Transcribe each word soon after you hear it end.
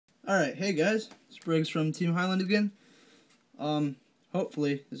Alright, hey guys, it's Briggs from Team Highland again.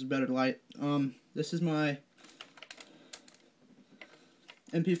 Hopefully this is better light. This is my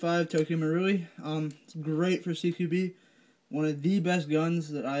MP5 Tokyo Marui. It's great for CQB. One of the best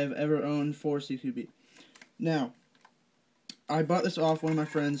guns that I have ever owned for CQB. Now, I bought this off one of my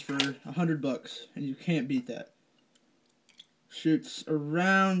friends for $100, and you can't beat that. Shoots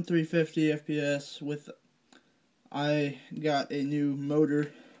around 350 FPS with, I got a new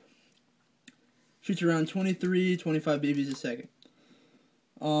motor. Shoots around 23, 25 BBs a second.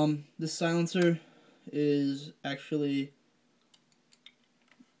 This silencer is actually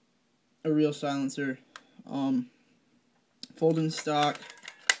a real silencer. Fold in stock,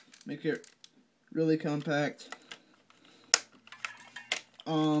 make it really compact.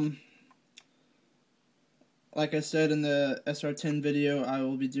 Like I said in the SR10 video, I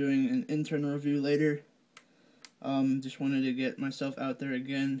will be doing an internal review later. Just wanted to get myself out there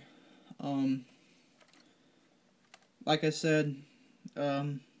again. Like I said,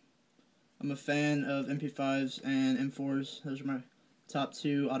 I'm a fan of MP5s and M4s. Those are my top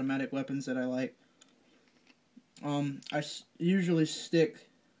two automatic weapons that I like. I usually stick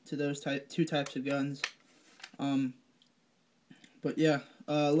to those two types of guns. But yeah,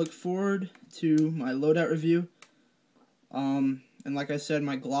 look forward to my loadout review. And like I said,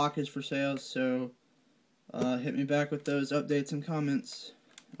 my Glock is for sale, so hit me back with those updates and comments.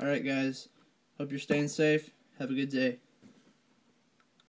 Alright guys, hope you're staying safe. Have a good day.